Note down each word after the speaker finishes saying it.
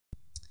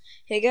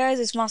Hey guys,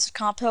 it's Monster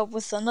Comp Help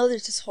with another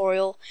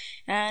tutorial,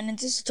 and in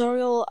this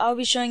tutorial I'll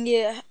be showing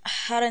you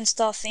how to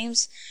install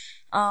themes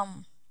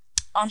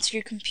onto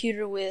your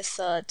computer with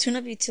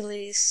TuneUp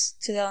Utilities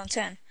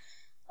 2010.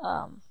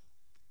 I'll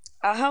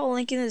have a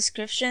link in the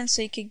description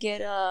so you could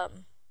get a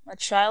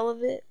trial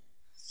of it.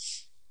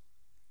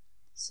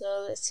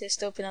 So let's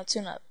just open up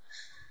TuneUp.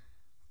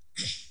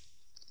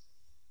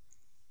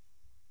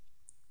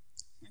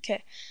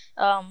 Okay,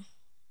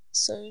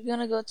 so you're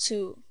gonna go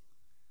to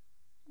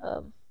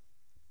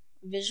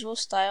Visual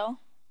Style.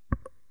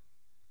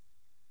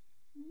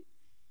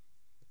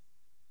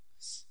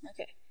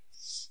 Okay,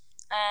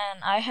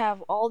 and I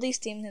have all these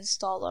themes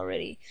installed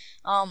already.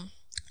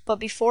 But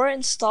before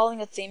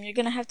installing a theme, you're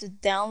gonna have to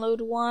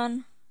download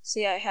one.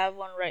 See, I have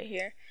one right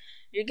here.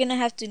 You're gonna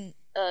have to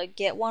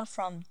get one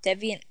from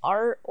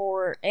DeviantArt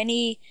or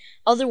any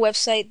other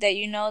website that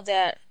you know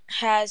that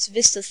has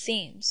Vista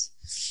themes.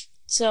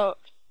 So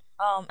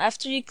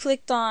after you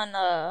clicked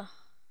on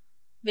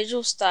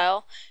Visual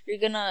Style, you're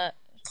gonna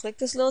click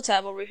this little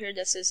tab over here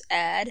that says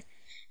Add,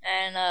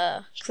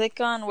 and click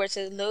on where it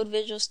says Load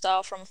Visual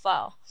Style from a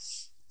File.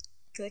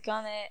 Click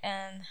on it,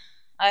 and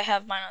I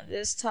have mine on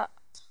this top,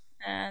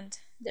 and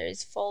there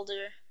is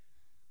folder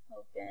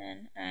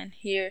open, and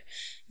here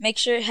make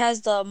sure it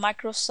has the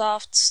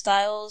Microsoft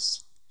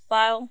Styles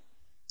file,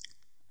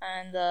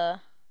 and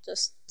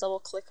just double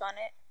click on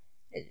it.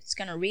 It's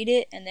gonna read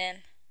it, and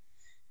then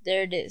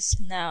there it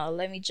is. Now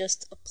let me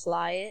just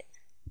apply it.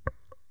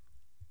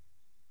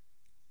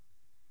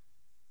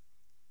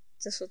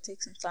 This will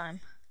take some time.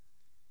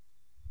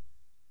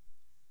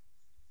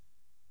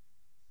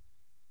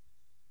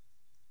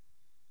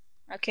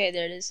 Okay,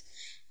 there it is.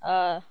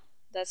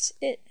 That's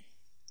it.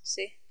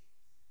 See?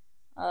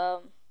 Yeah,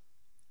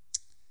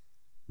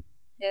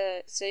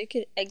 so you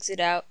could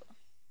exit out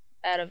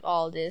of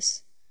all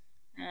this,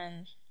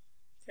 and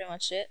pretty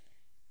much it.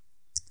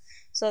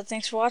 So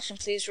thanks for watching.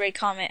 Please rate,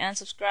 comment, and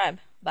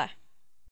subscribe. Bye.